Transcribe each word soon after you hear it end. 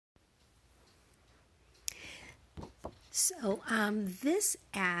This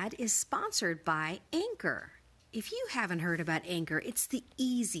ad is sponsored by Anchor. If you haven't heard about Anchor, it's the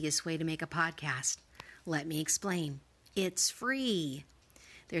easiest way to make a podcast. Let me explain. It's free.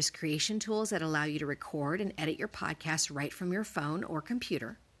 There's creation tools that allow you to record and edit your podcast right from your phone or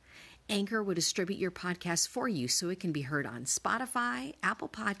computer. Anchor will distribute your podcast for you so it can be heard on Spotify, Apple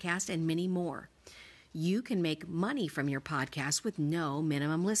Podcast, and many more. You can make money from your podcast with no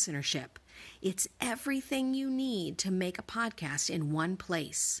minimum listenership. It's everything you need to make a podcast in one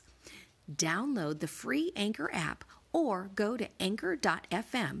place. Download the free Anchor app or go to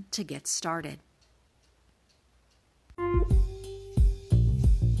anchor.fm to get started.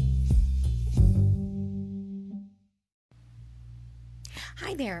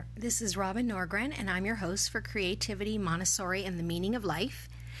 Hi there, this is Robin Norgren, and I'm your host for Creativity, Montessori, and the Meaning of Life.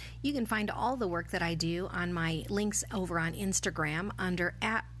 You can find all the work that I do on my links over on Instagram under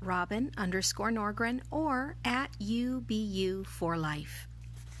 @Robin_Norgren or @UBU4Life.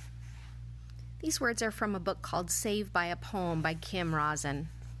 These words are from a book called Saved by a Poem by Kim Rosen.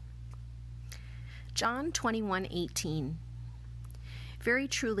 John 21:18. Very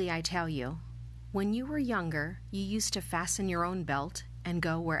truly I tell you, when you were younger, you used to fasten your own belt and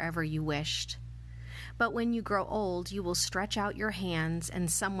go wherever you wished. But when you grow old, you will stretch out your hands, and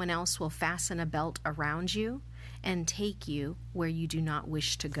someone else will fasten a belt around you and take you where you do not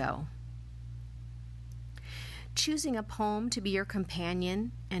wish to go. Choosing a poem to be your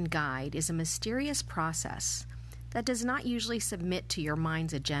companion and guide is a mysterious process that does not usually submit to your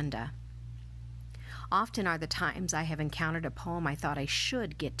mind's agenda. Often are the times I have encountered a poem I thought I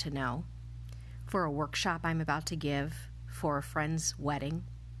should get to know, for a workshop I'm about to give, for a friend's wedding,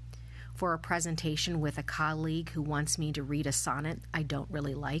 for a presentation with a colleague who wants me to read a sonnet I don't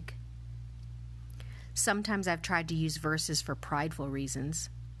really like. Sometimes I've tried to use verses for prideful reasons,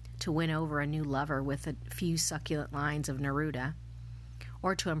 to win over a new lover with a few succulent lines of Neruda,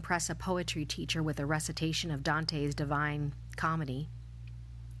 or to impress a poetry teacher with a recitation of Dante's Divine Comedy.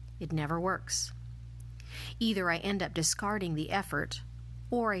 It never works. Either I end up discarding the effort,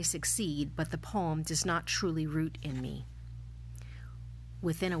 or I succeed, but the poem does not truly root in me.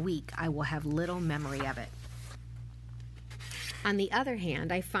 Within a week, I will have little memory of it. On the other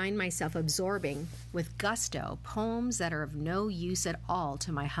hand, I find myself absorbing with gusto poems that are of no use at all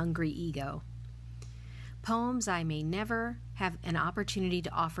to my hungry ego. Poems I may never have an opportunity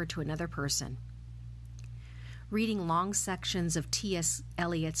to offer to another person. Reading long sections of T.S.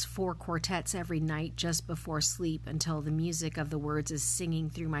 Eliot's 4 quartets every night just before sleep until the music of the words is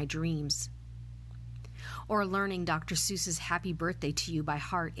singing through my dreams. Or learning Dr. Seuss's Happy Birthday to You by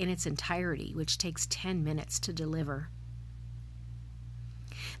heart in its entirety, which takes 10 minutes to deliver.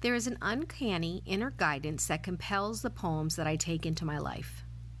 There is an uncanny inner guidance that compels the poems that I take into my life.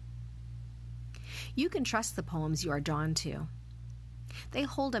 You can trust the poems you are drawn to. They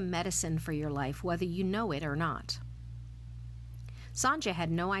hold a medicine for your life, whether you know it or not. Sanja had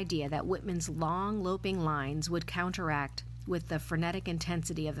no idea that Whitman's long, loping lines would counteract with the frenetic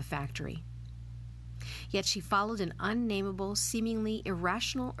intensity of the factory. Yet she followed an unnameable, seemingly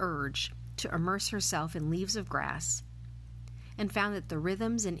irrational urge to immerse herself in leaves of grass, and found that the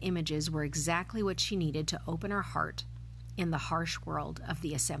rhythms and images were exactly what she needed to open her heart in the harsh world of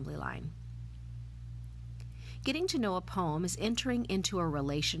the assembly line. Getting to know a poem is entering into a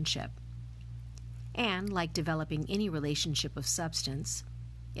relationship, and, like developing any relationship of substance,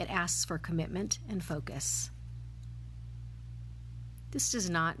 it asks for commitment and focus. This does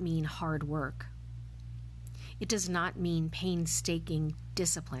not mean hard work. It does not mean painstaking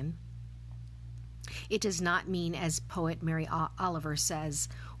discipline. It does not mean, as poet Mary Oliver says,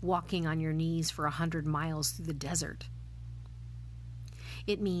 walking on your knees for 100 miles through the desert.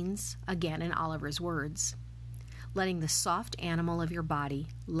 It means, again in Oliver's words, letting the soft animal of your body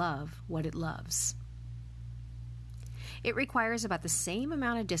love what it loves. It requires about the same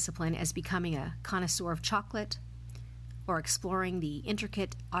amount of discipline as becoming a connoisseur of chocolate, or exploring the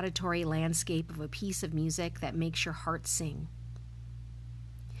intricate auditory landscape of a piece of music that makes your heart sing.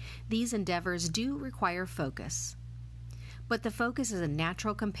 These endeavors do require focus, but the focus is a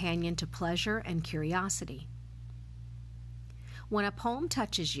natural companion to pleasure and curiosity. When a poem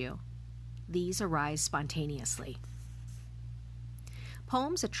touches you, these arise spontaneously.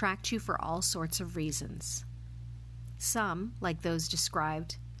 Poems attract you for all sorts of reasons. Some, like those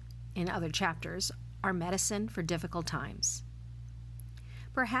described in other chapters, are medicine for difficult times.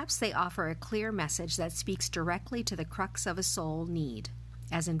 Perhaps they offer a clear message that speaks directly to the crux of a soul need,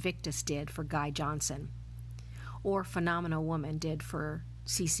 as Invictus did for Guy Johnson, or Phenomenal Woman did for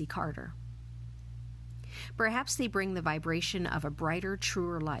C.C. Carter. Perhaps they bring the vibration of a brighter,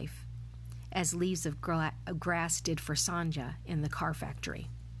 truer life, as Leaves of Grass did for Sanja in the car factory.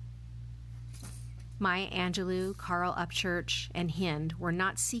 Maya Angelou, Carl Upchurch, and Hind were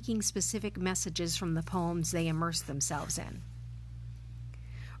not seeking specific messages from the poems they immersed themselves in.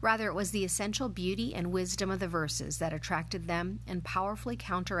 Rather, it was the essential beauty and wisdom of the verses that attracted them and powerfully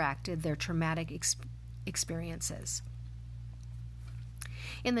counteracted their traumatic experiences.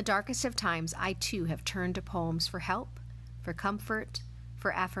 In the darkest of times, I too have turned to poems for help, for comfort,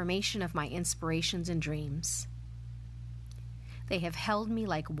 for affirmation of my inspirations and dreams. They have held me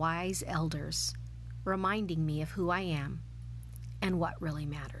like wise elders, reminding me of who I am and what really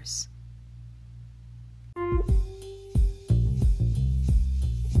matters.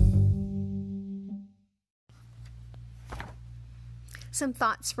 Some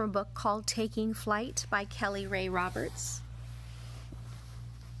thoughts from a book called Taking Flight by Kelly Ray Roberts.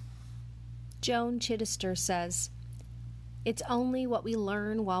 Joan Chittister says, "It's only what we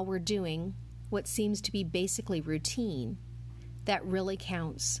learn while we're doing what seems to be basically routine that really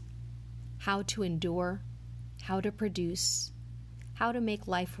counts. How to endure, how to produce, how to make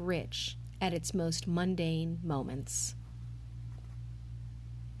life rich at its most mundane moments."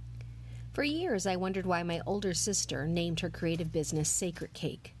 For years, I wondered why my older sister named her creative business Sacred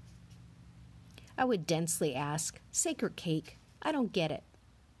Cake. I would densely ask, "Sacred Cake? I don't get it."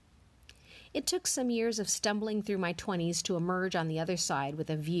 It took some years of stumbling through my 20s to emerge on the other side with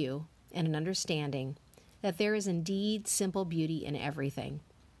a view and an understanding that there is indeed simple beauty in everything.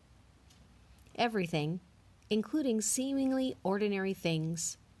 Everything, including seemingly ordinary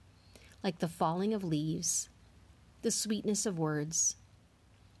things, like the falling of leaves, the sweetness of words,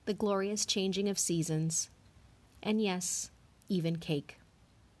 the glorious changing of seasons, and yes, even cake.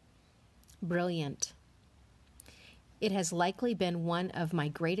 Brilliant. It has likely been one of my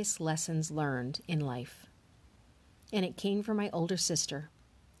greatest lessons learned in life, and it came from my older sister,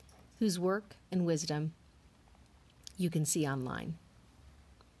 whose work and wisdom you can see online.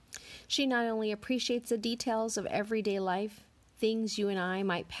 She not only appreciates the details of everyday life, things you and I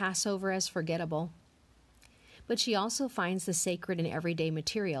might pass over as forgettable, but she also finds the sacred in everyday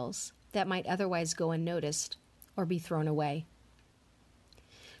materials that might otherwise go unnoticed or be thrown away.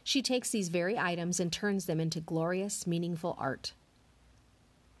 She takes these very items and turns them into glorious, meaningful art.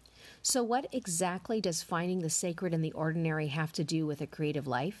 So what exactly does finding the sacred in the ordinary have to do with a creative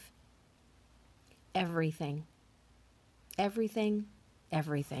life? Everything. Everything.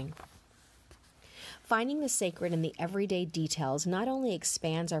 Everything. Finding the sacred in the everyday details not only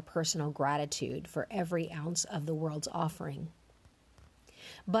expands our personal gratitude for every ounce of the world's offering,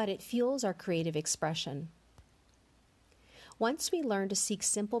 but it fuels our creative expression. Once we learn to seek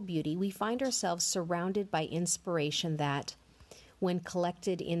simple beauty, we find ourselves surrounded by inspiration that, when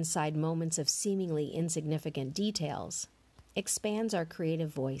collected inside moments of seemingly insignificant details, expands our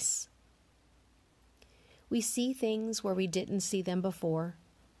creative voice. We see things where we didn't see them before.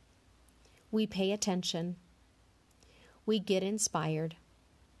 We pay attention. We get inspired.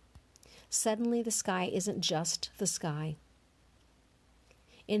 Suddenly the sky isn't just the sky.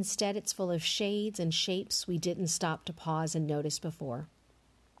 Instead, it's full of shades and shapes we didn't stop to pause and notice before.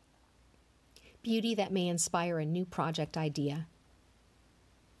 Beauty that may inspire a new project idea.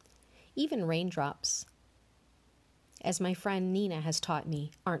 Even raindrops, as my friend Nina has taught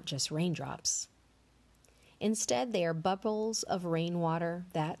me, aren't just raindrops. Instead, they are bubbles of rainwater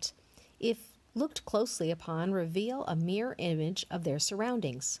that, if looked closely upon, reveal a mirror image of their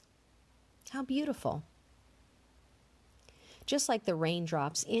surroundings. How beautiful. Just like the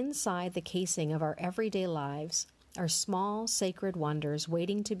raindrops inside the casing of our everyday lives are small, sacred wonders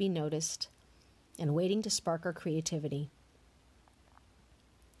waiting to be noticed and waiting to spark our creativity.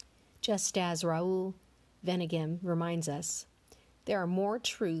 Just as Raoul Vaneigem reminds us, there are more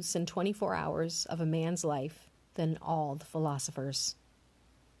truths in 24 hours of a man's life than all the philosophers.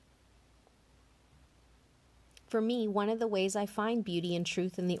 For me, one of the ways I find beauty and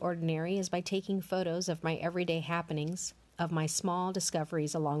truth in the ordinary is by taking photos of my everyday happenings, of my small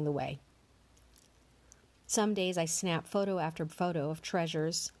discoveries along the way. Some days I snap photo after photo of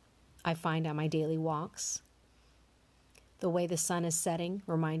treasures I find on my daily walks. The way the sun is setting,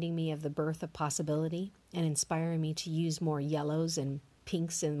 reminding me of the birth of possibility and inspiring me to use more yellows and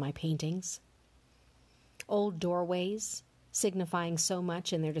pinks in my paintings. Old doorways, signifying so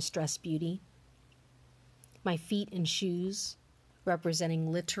much in their distressed beauty. My feet in shoes,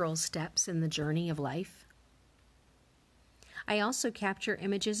 representing literal steps in the journey of life. I also capture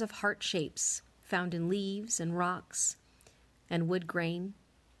images of heart shapes found in leaves and rocks and wood grain.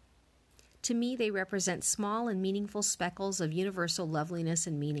 To me, they represent small and meaningful speckles of universal loveliness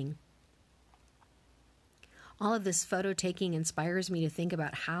and meaning. All of this photo taking inspires me to think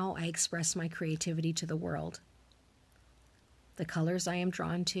about how I express my creativity to the world, the colors I am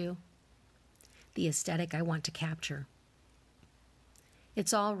drawn to, the aesthetic I want to capture.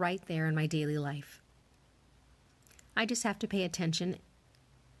 It's all right there in my daily life. I just have to pay attention,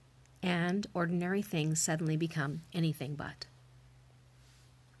 and ordinary things suddenly become anything but.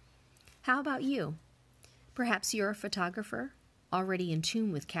 How about you? Perhaps you're a photographer, already in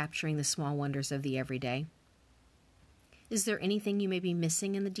tune with capturing the small wonders of the everyday. Is there anything you may be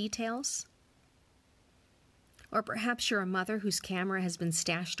missing in the details? Or perhaps you're a mother whose camera has been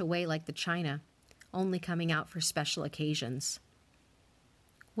stashed away like the china, only coming out for special occasions.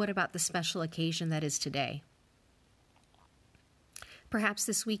 What about the special occasion that is today? Perhaps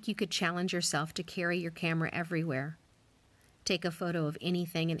this week you could challenge yourself to carry your camera everywhere. Take a photo of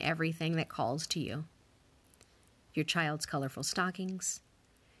anything and everything that calls to you. Your child's colorful stockings,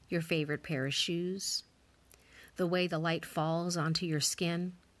 your favorite pair of shoes, the way the light falls onto your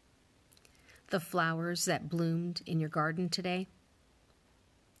skin, the flowers that bloomed in your garden today.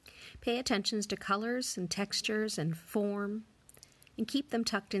 Pay attention to colors and textures and form, and keep them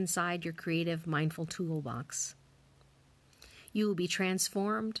tucked inside your creative, mindful toolbox. You will be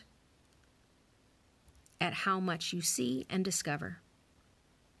transformed at how much you see and discover.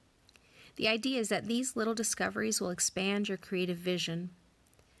 The idea is that these little discoveries will expand your creative vision,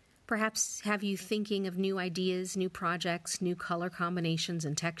 perhaps have you thinking of new ideas, new projects, new color combinations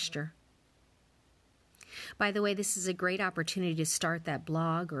and texture. By the way, this is a great opportunity to start that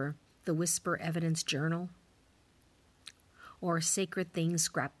blog or the Whisper Evidence Journal or Sacred Things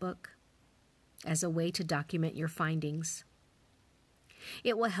scrapbook as a way to document your findings.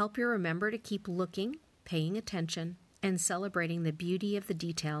 It will help you remember to keep looking, paying attention, and celebrating the beauty of the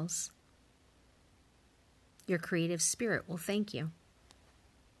details. Your creative spirit will thank you.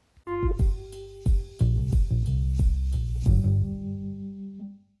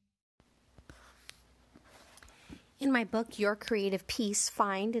 In my book, Your Creative Peace,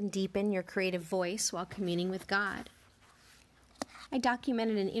 Find and Deepen Your Creative Voice While Communing with God, I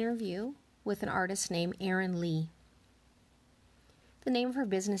documented an interview with an artist named Erin Lee. The name of her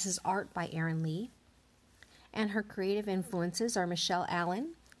business is Art by Erin Lee, and her creative influences are Michelle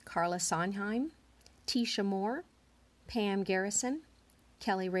Allen, Carla Sondheim, Tisha Moore, Pam Garrison,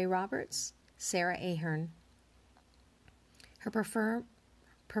 Kelly Ray Roberts, Sarah Ahern. Her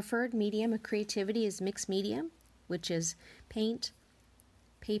preferred medium of creativity is mixed medium, which is paint,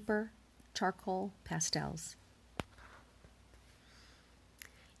 paper, charcoal, pastels.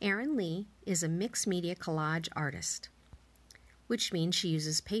 Erin Lee is a mixed media collage artist, which means she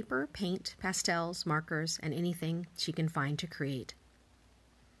uses paper, paint, pastels, markers, and anything she can find to create.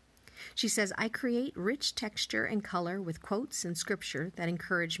 She says, I create rich texture and color with quotes and scripture that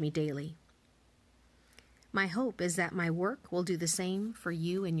encourage me daily. My hope is that my work will do the same for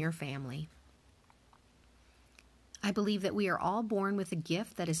you and your family. I believe that we are all born with a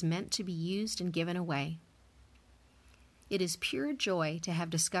gift that is meant to be used and given away. It is pure joy to have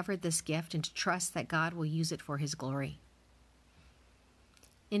discovered this gift and to trust that God will use it for His glory.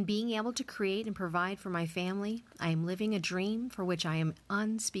 In being able to create and provide for my family, I am living a dream for which I am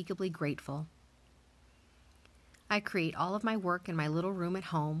unspeakably grateful. I create all of my work in my little room at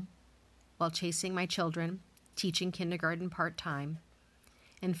home while chasing my children, teaching kindergarten part-time,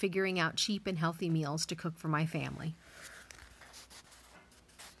 and figuring out cheap and healthy meals to cook for my family.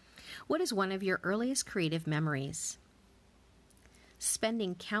 What is one of your earliest creative memories?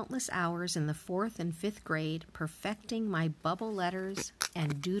 Spending countless hours in the 4th and 5th grade perfecting my bubble letters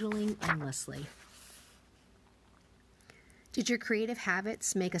and doodling endlessly. Did your creative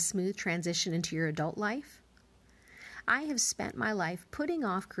habits make a smooth transition into your adult life? I have spent my life putting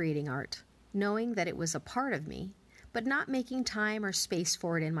off creating art, knowing that it was a part of me, but not making time or space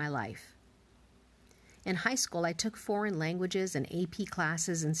for it in my life. In high school, I took foreign languages and AP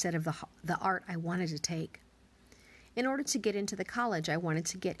classes instead of the art I wanted to take, in order to get into the college I wanted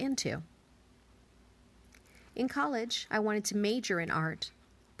to get into. In college, I wanted to major in art,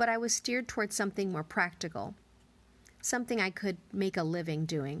 but I was steered towards something more practical, something I could make a living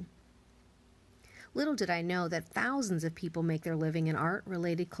doing. Little did I know that thousands of people make their living in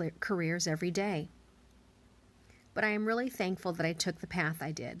art-related careers every day. But I am really thankful that I took the path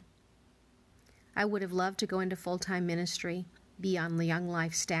I did. I would have loved to go into full-time ministry, be on the Young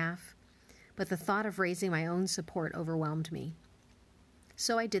Life staff, but the thought of raising my own support overwhelmed me.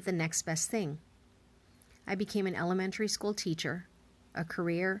 So I did the next best thing. I became an elementary school teacher, a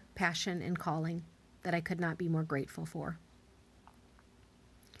career, passion, and calling that I could not be more grateful for.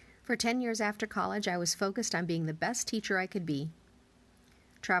 For 10 years after college, I was focused on being the best teacher I could be,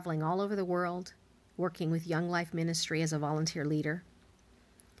 traveling all over the world, working with Young Life Ministry as a volunteer leader.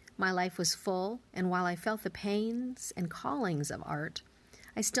 My life was full, and while I felt the pains and callings of art,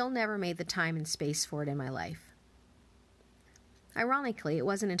 I still never made the time and space for it in my life. Ironically, it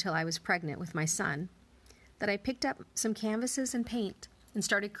wasn't until I was pregnant with my son that I picked up some canvases and paint and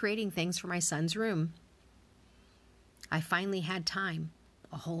started creating things for my son's room. I finally had time,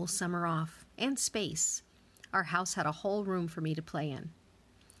 a whole summer off, and space. Our house had a whole room for me to play in.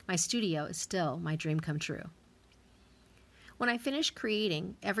 My studio is still my dream come true. When I finished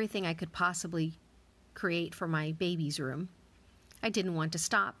creating everything I could possibly create for my baby's room, I didn't want to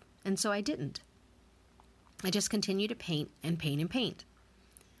stop, and so I didn't. I just continued to paint and paint and paint.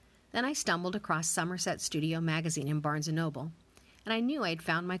 Then I stumbled across Somerset Studio magazine in Barnes & Noble, and I knew I'd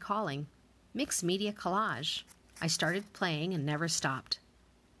found my calling, mixed media collage. I started playing and never stopped.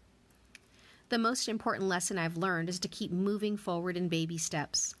 The most important lesson I've learned is to keep moving forward in baby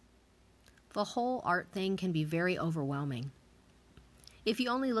steps. The whole art thing can be very overwhelming. If you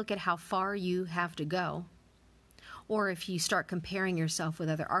only look at how far you have to go, or if you start comparing yourself with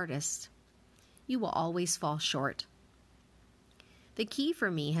other artists, you will always fall short. The key for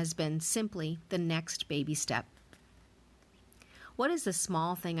me has been simply the next baby step. What is the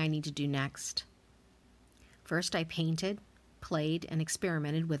small thing I need to do next? First, I painted, played, and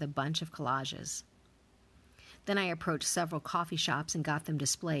experimented with a bunch of collages. Then I approached several coffee shops and got them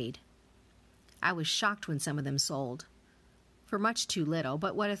displayed. I was shocked when some of them sold. For much too little,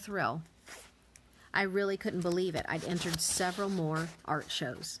 but what a thrill. I really couldn't believe it. I'd entered several more art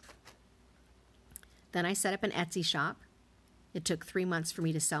shows. Then I set up an Etsy shop. It took 3 months for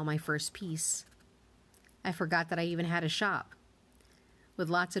me to sell my first piece. I forgot that I even had a shop. With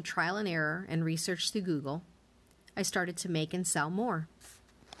lots of trial and error and research through Google, I started to make and sell more.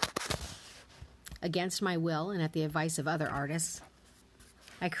 Against my will and at the advice of other artists,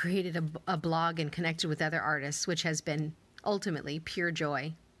 I created a blog and connected with other artists, which has been ultimately pure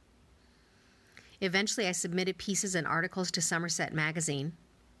joy. Eventually, I submitted pieces and articles to Somerset Magazine.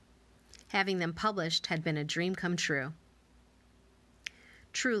 Having them published had been a dream come true.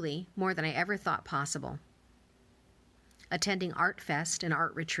 Truly, more than I ever thought possible. Attending Art Fest and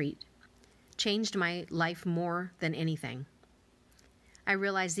Art Retreat changed my life more than anything. I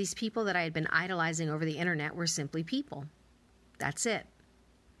realized these people that I had been idolizing over the internet were simply people. That's it.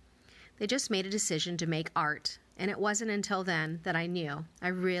 They just made a decision to make art, and it wasn't until then that I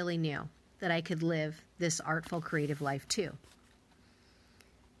really knew, that I could live this artful, creative life too.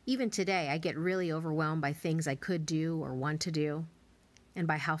 Even today, I get really overwhelmed by things I could do or want to do, and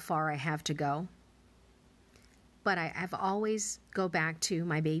by how far I have to go. But I've always go back to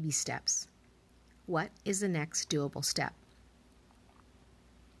my baby steps. What is the next doable step?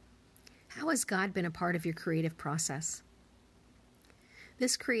 How has God been a part of your creative process?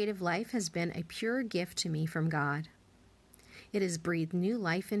 This creative life has been a pure gift to me from God. It has breathed new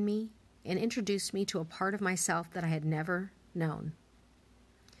life in me and introduced me to a part of myself that I had never known.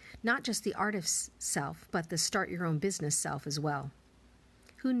 Not just the artist self, but the start your own business self as well.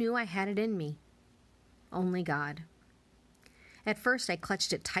 Who knew I had it in me? Only God. At first, I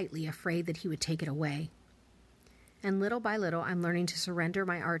clutched it tightly, afraid that He would take it away. And little by little, I'm learning to surrender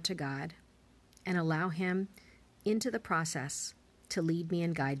my art to God and allow Him into the process to lead me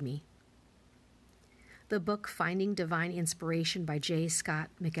and guide me. The book Finding Divine Inspiration by J. Scott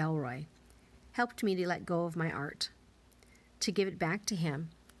McElroy helped me to let go of my art, to give it back to Him,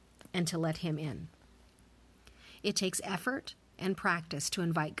 and to let Him in. It takes effort and practice to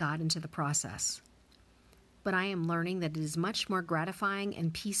invite God into the process. But I am learning that it is much more gratifying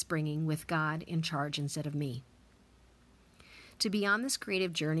and peace-bringing with God in charge instead of me. To be on this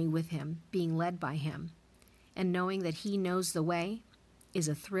creative journey with Him, being led by Him, and knowing that He knows the way is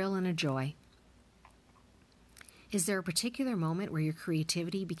a thrill and a joy. Is there a particular moment where your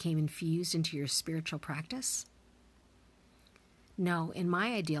creativity became infused into your spiritual practice? No, in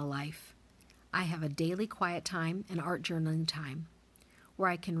my ideal life, I have a daily quiet time and art journaling time where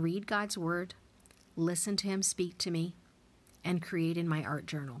I can read God's Word, listen to Him speak to me, and create in my art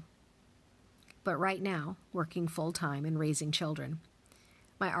journal. But right now, working full-time and raising children,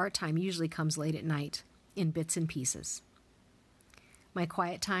 my art time usually comes late at night in bits and pieces. My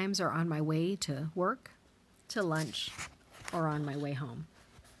quiet times are on my way to work, to lunch, or on my way home.